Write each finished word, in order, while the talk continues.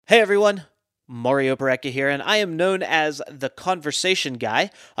Hey everyone, Mario Parecka here, and I am known as the Conversation Guy.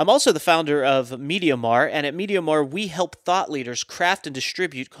 I'm also the founder of MediaMar, and at MediaMar we help thought leaders craft and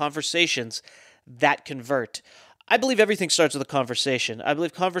distribute conversations that convert. I believe everything starts with a conversation. I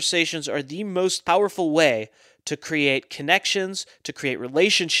believe conversations are the most powerful way to create connections, to create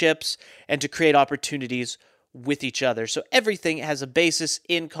relationships, and to create opportunities with each other. So everything has a basis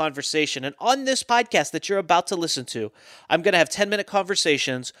in conversation. And on this podcast that you're about to listen to, I'm going to have 10-minute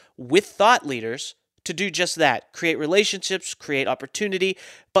conversations with thought leaders to do just that, create relationships, create opportunity,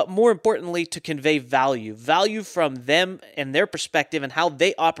 but more importantly, to convey value from them and their perspective and how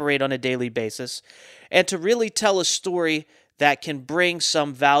they operate on a daily basis, and to really tell a story that can bring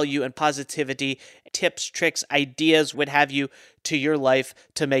some value and positivity, tips, tricks, ideas, what have you, to your life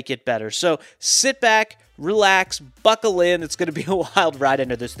to make it better. So sit back, relax, buckle in. It's going to be a wild ride. I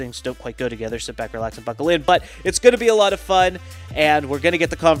know those things don't quite go together. Sit back, relax, and buckle in. But it's going to be a lot of fun, and we're going to get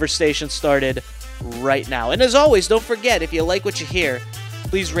the conversation started right now. And as always, don't forget, if you like what you hear,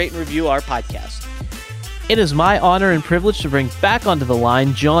 please rate and review our podcast. It is my honor and privilege to bring back onto the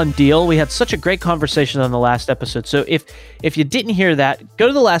line John Deel. We had such a great conversation on the last episode. So if you didn't hear that, go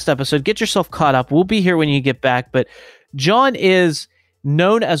to the last episode, get yourself caught up. We'll be here when you get back. But John is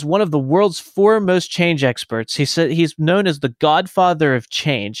known as one of the world's foremost change experts. He said he's known as the godfather of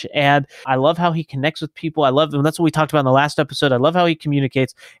change. And I love how he connects with people. I love him. That's what we talked about in the last episode. I love how he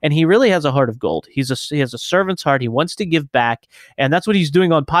communicates. And he really has a heart of gold. He has a servant's heart. He wants to give back. And that's what he's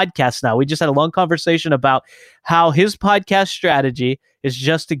doing on podcasts now. We just had a long conversation about how his podcast strategy is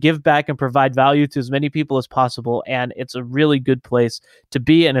just to give back and provide value to as many people as possible. And it's a really good place to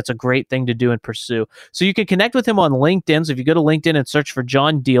be, and it's a great thing to do and pursue. So you can connect with him on LinkedIn. So if you go to LinkedIn and search for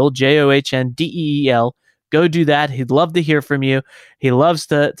John Deel, Johndeel, go do that. He'd love to hear from you. He loves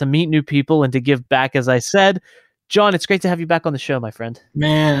to meet new people and to give back, as I said. John, it's great to have you back on the show, my friend.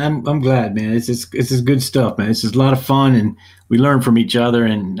 Man, I'm glad, man. It's just good stuff, man. It's just a lot of fun, and we learn from each other,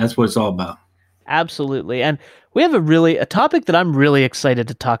 and that's what it's all about. Absolutely. And we have a topic that I'm really excited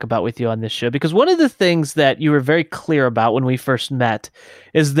to talk about with you on this show, because one of the things that you were very clear about when we first met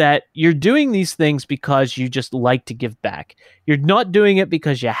is that you're doing these things because you just like to give back. You're not doing it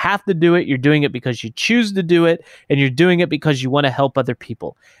because you have to do it. You're doing it because you choose to do it, and you're doing it because you want to help other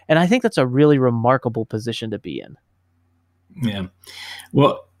people. And I think that's a really remarkable position to be in. Yeah.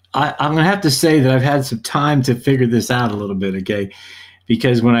 Well, I'm going to have to say that I've had some time to figure this out a little bit, okay?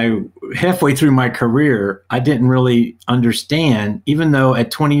 Because when I halfway through my career, I didn't really understand, even though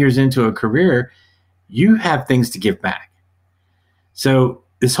at 20 years into a career, you have things to give back. So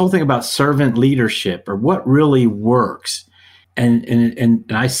this whole thing about servant leadership, or what really works. And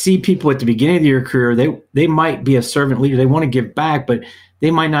I see people at the beginning of your career, they might be a servant leader. They want to give back, but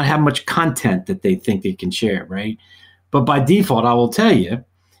they might not have much content that they think they can share, right? But by default, I will tell you,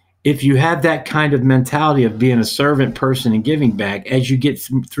 if you have that kind of mentality of being a servant person and giving back, as you get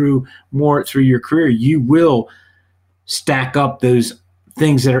through your career, you will stack up those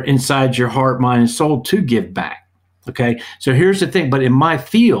things that are inside your heart, mind, and soul to give back. Okay. So here's the thing. But in my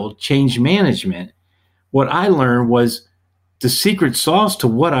field, change management, what I learned was the secret sauce to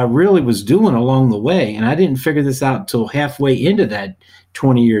what I really was doing along the way. And I didn't figure this out until halfway into that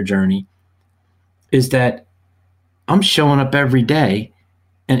 20-year journey, is that I'm showing up every day.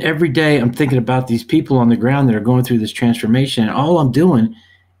 And every day I'm thinking about these people on the ground that are going through this transformation. And all I'm doing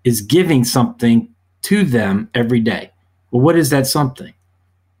is giving something to them every day. Well, what is that something?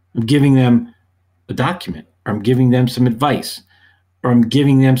 I'm giving them a document, or I'm giving them some advice, or I'm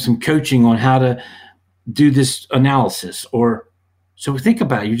giving them some coaching on how to do this analysis. Or so think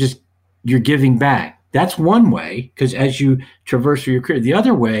about it. You're giving back. That's one way, because as you traverse through your career, the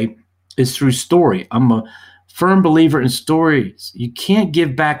other way is through story. I'm a firm believer in stories. You can't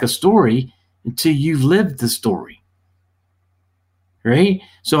give back a story until you've lived the story, right?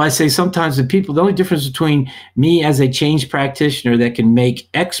 So I say sometimes to people, the only difference between me as a change practitioner that can make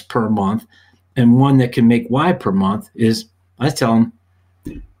X per month and one that can make Y per month is, I tell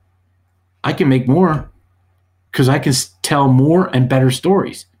them, I can make more because I can tell more and better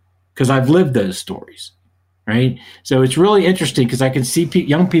stories because I've lived those stories. Right. So it's really interesting because I can see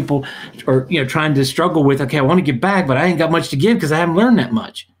young people are, trying to struggle with, okay, I want to give back, but I ain't got much to give because I haven't learned that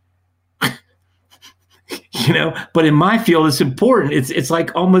much. But in my field, it's important. It's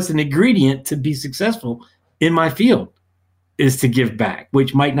like almost an ingredient to be successful in my field is to give back,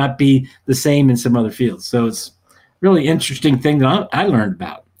 which might not be the same in some other fields. So it's really interesting thing that I learned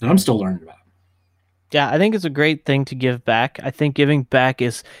about, that I'm still learning about. Yeah, I think it's a great thing to give back. I think giving back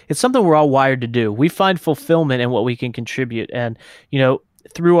it's something we're all wired to do. We find fulfillment in what we can contribute. And,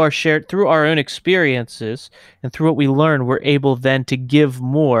 through our own experiences and through what we learn, we're able then to give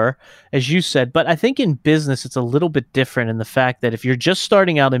more, as you said. But I think in business, it's a little bit different in the fact that if you're just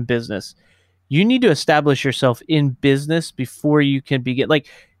starting out in business, you need to establish yourself in business before you can begin. Like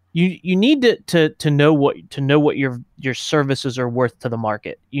you need to know what your services are worth to the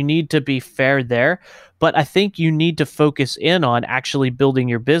market. You need to be fair there, but I think you need to focus in on actually building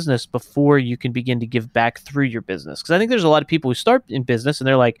your business before you can begin to give back through your business. Because I think there's a lot of people who start in business and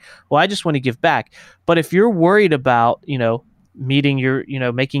they're like, "Well, I just want to give back." But if you're worried about meeting your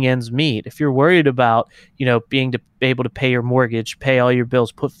making ends meet, if you're worried about being to be able to pay your mortgage, pay all your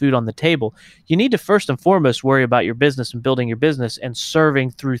bills, put food on the table, you need to first and foremost worry about your business and building your business and serving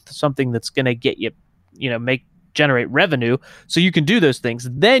through something that's going to get you, make generate revenue so you can do those things.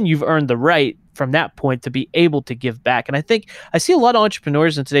 Then you've earned the right from that point to be able to give back. And I think I see a lot of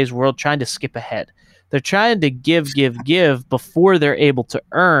entrepreneurs in today's world trying to skip ahead. They're trying to give before they're able to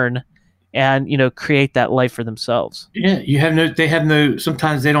earn and create that life for themselves. Yeah, they have no,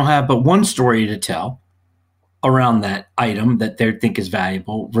 sometimes they don't have but one story to tell around that item that they think is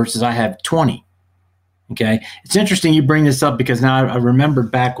valuable versus I have 20. Okay. It's interesting you bring this up because now I remember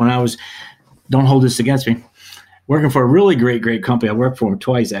back when I was, don't hold this against me, working for a really great company. I worked for them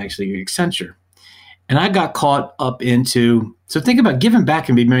twice, actually, Accenture. And I got caught up into, so think about giving back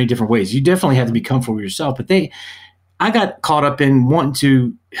can be many different ways. You definitely have to be comfortable with yourself, but I got caught up in wanting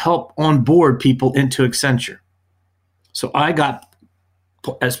to help onboard people into Accenture. So I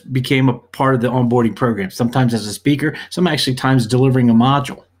became a part of the onboarding program, sometimes as a speaker, some actually times delivering a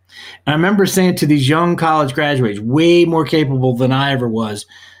module. And I remember saying to these young college graduates, way more capable than I ever was,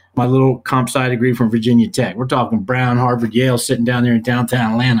 my little comp sci degree from Virginia Tech. We're talking Brown, Harvard, Yale, sitting down there in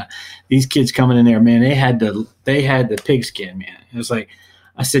downtown Atlanta. These kids coming in there, man, they had the pigskin, man. It was like,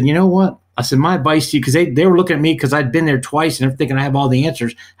 I said, you know what? I said, my advice to you, because they were looking at me because I'd been there twice and they're thinking I have all the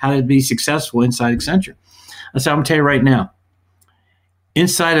answers, how to be successful inside Accenture. I said, I'm going to tell you right now,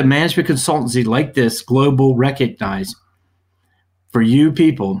 inside a management consultancy like this, global, recognized, for you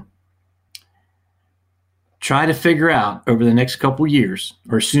people, try to figure out over the next couple of years,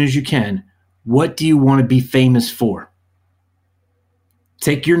 or as soon as you can, what do you want to be famous for?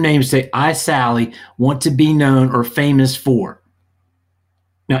 Take your name and say, I, Sally, want to be known or famous for.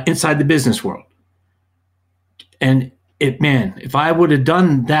 Now, inside the business world. And if I would have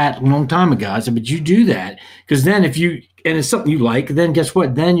done that a long time ago, I said, but you do that. Because then and it's something you like, then guess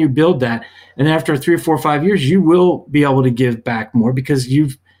what? Then you build that. And after 3 or 4 or 5 years, you will be able to give back more because you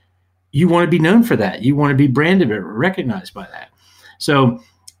want to be known for that. You want to be branded or recognized by that. So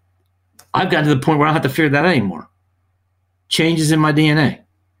I've gotten to the point where I don't have to fear that anymore. Changes in my DNA.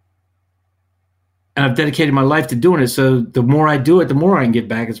 And I've dedicated my life to doing it. So the more I do it, the more I can give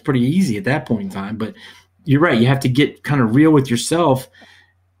back. It's pretty easy at that point in time. But you're right. You have to get kind of real with yourself.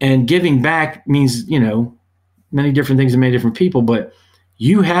 And giving back means, many different things to many different people. But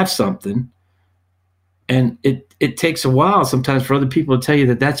you have something. And it takes a while sometimes for other people to tell you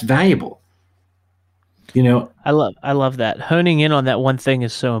that that's valuable. I love that. Honing in on that one thing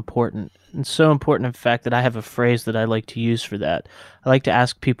is so important. And so important, in fact, that I have a phrase that I like to use for that. I like to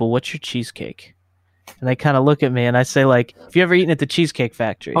ask people, what's your cheesecake? And they kind of look at me and I say, like, have you ever eaten at the Cheesecake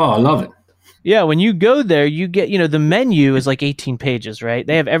Factory? Oh, I love it. Yeah, when you go there, you get, the menu is like 18 pages, right?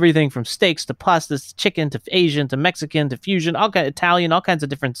 They have everything from steaks to pastas, to chicken to Asian to Mexican to fusion, all kind of Italian, all kinds of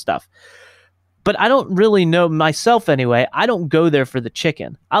different stuff. But I don't really know myself anyway. I don't go there for the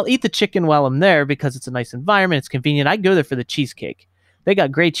chicken. I'll eat the chicken while I'm there because it's a nice environment. It's convenient. I go there for the cheesecake. They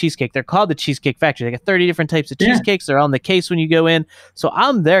got great cheesecake. They're called the Cheesecake Factory. They got 30 different types of cheesecakes. They're on the case when you go in. So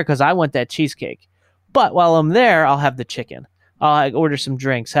I'm there because I want that cheesecake. But while I'm there, I'll have the chicken. I'll order some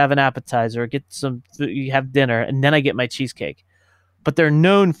drinks, have an appetizer, have dinner, and then I get my cheesecake. But they're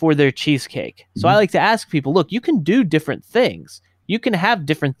known for their cheesecake. So I like to ask people, look, you can do different things. You can have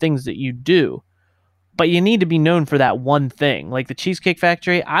different things that you do. But you need to be known for that one thing. Like the Cheesecake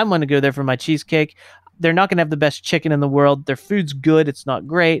Factory, I'm going to go there for my cheesecake. They're not going to have the best chicken in the world. Their food's good. It's not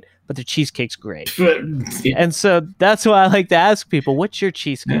great, but their cheesecake's great. And so that's why I like to ask people, what's your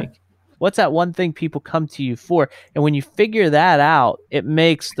cheesecake? What's that one thing people come to you for? And when you figure that out, it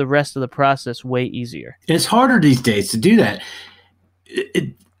makes the rest of the process way easier. It's harder these days to do that.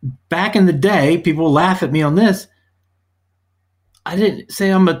 Back in the day, people laugh at me on this. I didn't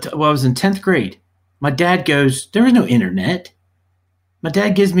say I was in 10th grade. My dad goes, there was no internet. My dad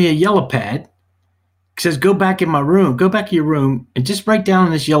gives me a yellow pad. Says, go back in your room and just write down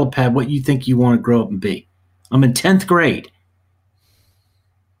on this yellow pad what you think you want to grow up and be. I'm in 10th grade.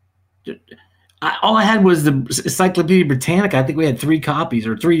 All I had was the Encyclopedia Britannica. I think we had 3 copies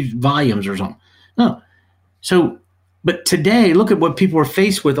or 3 volumes or something. No. So But today, look at what people are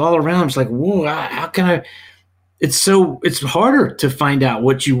faced with all around. It's like, whoa, how can I? It's harder to find out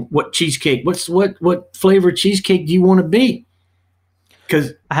what cheesecake, what flavor cheesecake do you want to be?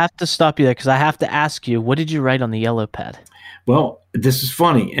 Because, I have to stop you there because I have to ask you, what did you write on the yellow pad? well, this is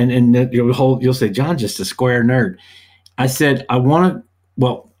funny, and you'll say, John, just a square nerd. I said I want to.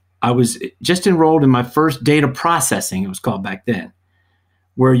 Well, I was just enrolled in my first data processing. It was called back then,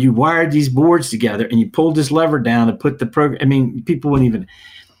 where you wired these boards together and you pulled this lever down and put the program. I mean, people wouldn't even.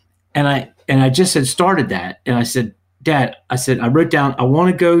 And I just had started that, and I said, Dad, I wrote down I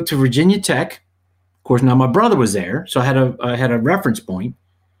want to go to Virginia Tech. Of course, now my brother was there, so I had a reference point.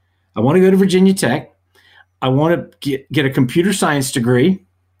 I want to go to Virginia Tech. I want to get a computer science degree,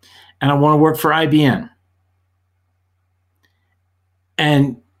 and I want to work for IBM.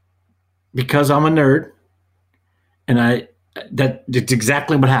 And because I'm a nerd, and that's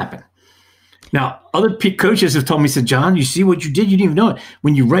exactly what happened. Now, other coaches have told me, said, John, you see what you did? You didn't even know it.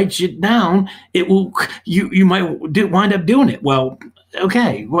 When you write shit down, it will. You might wind up doing it. Well,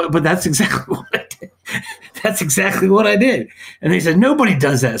 okay, but that's exactly what I did. That's exactly what I did. And they said nobody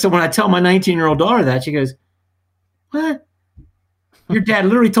does that. So when I tell my 19-year-old daughter that, she goes, "What? Your dad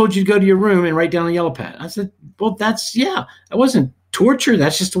literally told you to go to your room and write down a yellow pad." I said, "Well, that wasn't torture.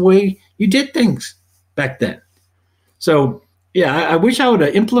 That's just the way you did things back then." So yeah, I wish I would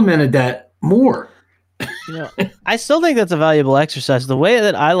have implemented that more. I still think that's a valuable exercise. The way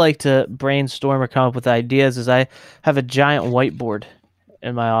that I like to brainstorm or come up with ideas is I have a giant whiteboard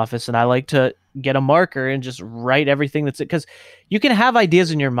in my office, and I like to get a marker and just write everything that's it. Because you can have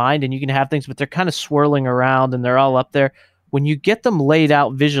ideas in your mind and you can have things, but they're kind of swirling around and they're all up there. When you get them laid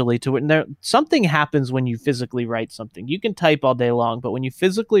out visually to it, something happens when you physically write something. You can type all day long, but when you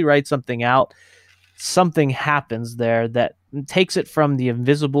physically write something out, something happens there that takes it from the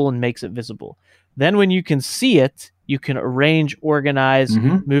invisible and makes it visible. Then when you can see it, you can arrange, organize,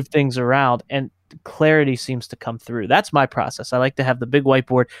 move things around, and clarity seems to come through. That's my process. I like to have the big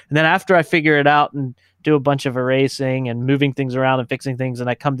whiteboard, and then after I figure it out and do a bunch of erasing and moving things around and fixing things, and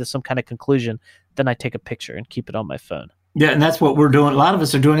I come to some kind of conclusion, then I take a picture and keep it on my phone. Yeah, and that's what we're doing. A lot of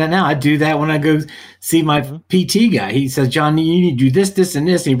us are doing that now. I do that when I go see my PT guy. He says, John, you need to do this, this, and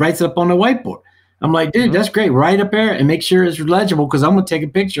this. And he writes it up on the whiteboard. I'm like, dude, that's great. Write up there and make sure it's legible, because I'm going to take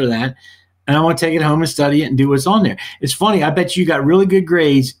a picture of that, and I want to take it home and study it and do what's on there. It's funny. I bet you got really good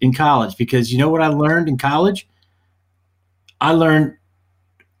grades in college, because you know what I learned in college? I learned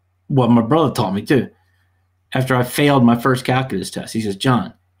what my brother taught me too. After I failed my first calculus test, he says,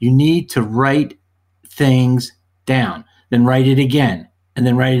 John, you need to write things down, then write it again, and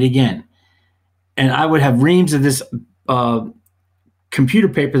then write it again. And I would have reams of this computer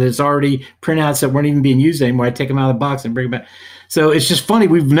paper that's already printouts that weren't even being used anymore. I take them out of the box and bring them back. So it's just funny.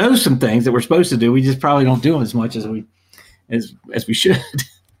 We know some things that we're supposed to do. We just probably don't do them as much as we should.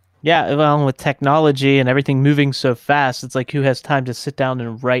 Yeah, well, with technology and everything moving so fast, it's like, who has time to sit down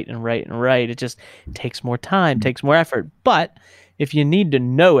and write and write and write? It just takes more time, takes more effort. But if you need to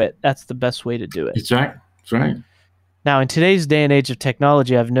know it, that's the best way to do it. That's right. That's right. Now, in today's day and age of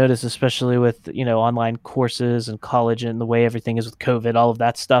technology, I've noticed, especially with, online courses and college and the way everything is with COVID, all of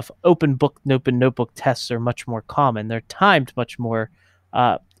that stuff, open notebook tests are much more common. They're timed much more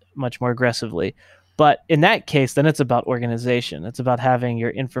aggressively. But in that case, then it's about organization. It's about having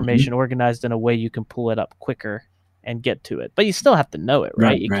your information organized in a way you can pull it up quicker and get to it. But you still have to know it,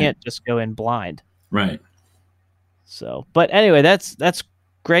 right? You can't just go in blind. Right. So, but anyway, that's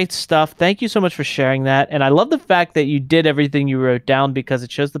great stuff. Thank you so much for sharing that. And I love the fact that you did everything you wrote down, because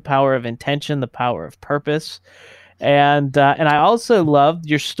it shows the power of intention, the power of purpose. And I also loved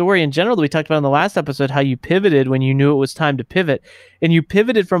your story in general that we talked about in the last episode, how you pivoted when you knew it was time to pivot. And you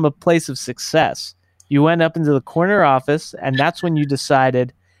pivoted from a place of success. You went up into the corner office, and that's when you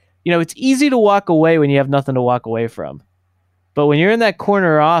decided, it's easy to walk away when you have nothing to walk away from. But when you're in that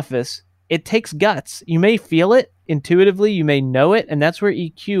corner office, it takes guts. You may feel it intuitively, you may know it, and that's where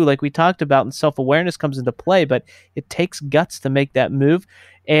EQ, like we talked about, and self-awareness comes into play, but it takes guts to make that move.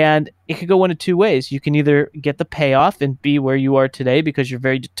 And it could go one of two ways. You can either get the payoff and be where you are today because you're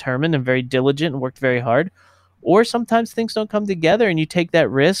very determined and very diligent and worked very hard, or sometimes things don't come together and you take that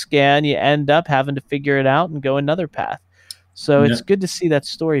risk and you end up having to figure it out and go another path. So it's good to see that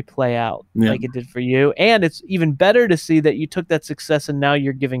story play out like it did for you. And it's even better to see that you took that success and now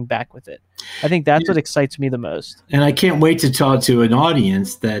you're giving back with it. I think that's what excites me the most. And I can't wait to talk to an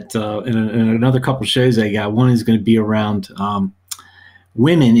audience that in another couple of shows I got. One is going to be around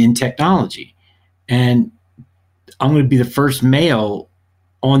women in technology. And I'm going to be the first male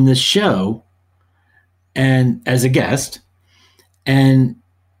on this show and as a guest. And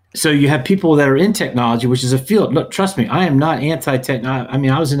So you have people that are in technology, which is a field. Look, trust me, I am not anti-technology. I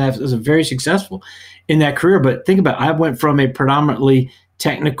mean, I was very successful in that career. But think about it, I went from a predominantly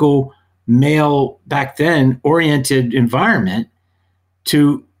technical, male back then oriented environment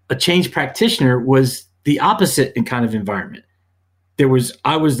to a change practitioner was the opposite in kind of environment.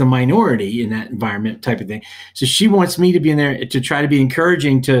 I was the minority in that environment type of thing. So she wants me to be in there to try to be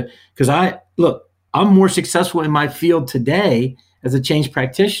encouraging because I'm more successful in my field today as a change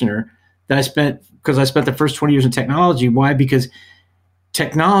practitioner because I spent the first 20 years in technology. Why? Because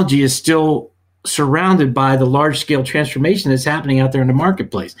technology is still surrounded by the large scale transformation that's happening out there in the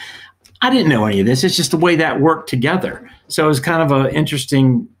marketplace. I didn't know any of this. It's just the way that worked together. So it was kind of an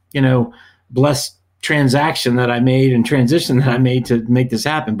interesting, blessed transaction that I made and transition that I made to make this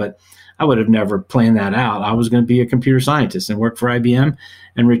happen. But I would have never planned that out. I was going to be a computer scientist and work for IBM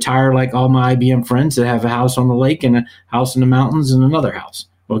and retire like all my IBM friends that have a house on the lake and a house in the mountains and another house.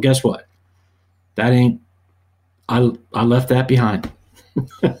 Well, guess what? I left that behind.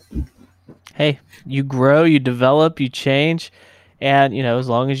 Hey, you grow, you develop, you change. And, as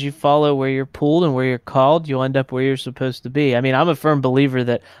long as you follow where you're pulled and where you're called, you'll end up where you're supposed to be. I mean, I'm a firm believer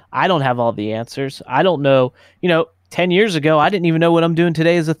that I don't have all the answers. I don't know, 10 years ago, I didn't even know what I'm doing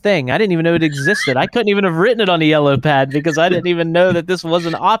today is a thing. I didn't even know it existed. I couldn't even have written it on a yellow pad because I didn't even know that this was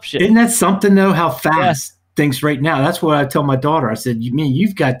an option. Isn't that something though, how fast things right now? That's what I tell my daughter. I said,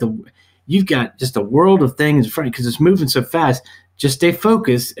 you've got just a world of things in front of you because it's moving so fast. Just stay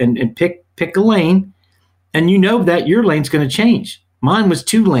focused and pick a lane. And that your lane's going to change. Mine was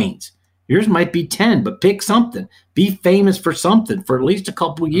 2 lanes. Yours might be 10, but pick something. Be famous for something for at least a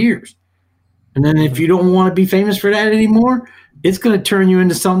couple of years. And then if you don't want to be famous for that anymore, it's going to turn you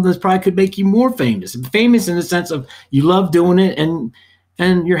into something that probably could make you more famous. Famous in the sense of you love doing it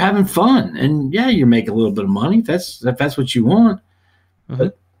and you're having fun. And yeah, you make a little bit of money if that's what you want. Mm-hmm.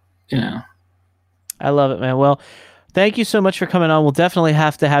 But, I love it, man. Well, thank you so much for coming on. We'll definitely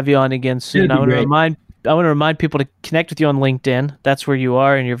have to have you on again soon. I want to remind people to connect with you on LinkedIn. That's where you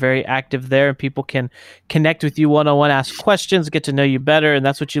are, and you're very active there. And people can connect with you one-on-one, ask questions, get to know you better. And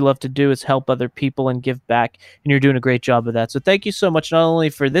that's what you love to do is help other people and give back. And you're doing a great job of that. So thank you so much, not only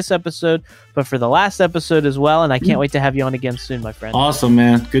for this episode, but for the last episode as well. And I can't wait to have you on again soon, my friend. Awesome,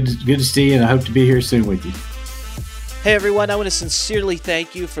 man. Good to see you, and I hope to be here soon with you. Hey everyone, I want to sincerely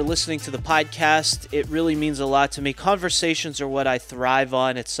thank you for listening to the podcast. It really means a lot to me. Conversations are what I thrive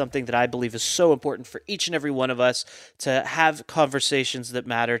on. It's something that I believe is so important for each and every one of us to have conversations that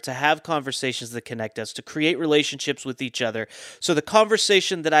matter, to have conversations that connect us, to create relationships with each other. So the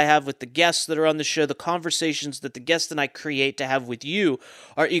conversation that I have with the guests that are on the show, the conversations that the guests and I create to have with you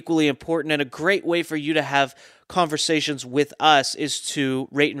are equally important, and a great way for you to have conversations with us is to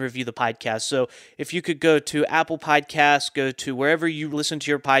rate and review the podcast. So if you could go to Apple Podcasts, go to wherever you listen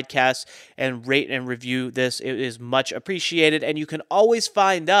to your podcasts and rate and review this, it is much appreciated. And you can always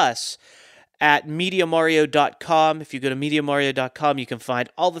find us at MediaMario.com. If you go to MediaMario.com, you can find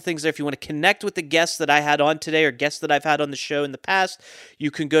all the things there. If you want to connect with the guests that I had on today or guests that I've had on the show in the past,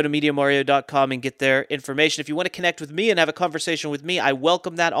 you can go to MediaMario.com and get their information. If you want to connect with me and have a conversation with me, I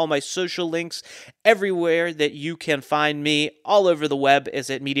welcome that. All my social links, everywhere that you can find me, all over the web,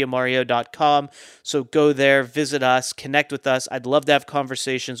 is at MediaMario.com. So go there, visit us, connect with us. I'd love to have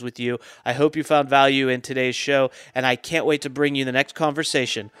conversations with you. I hope you found value in today's show, and I can't wait to bring you the next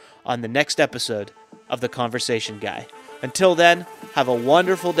conversation on the next episode of The Conversation Guy. Until then, have a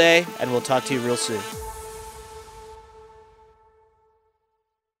wonderful day, and we'll talk to you real soon.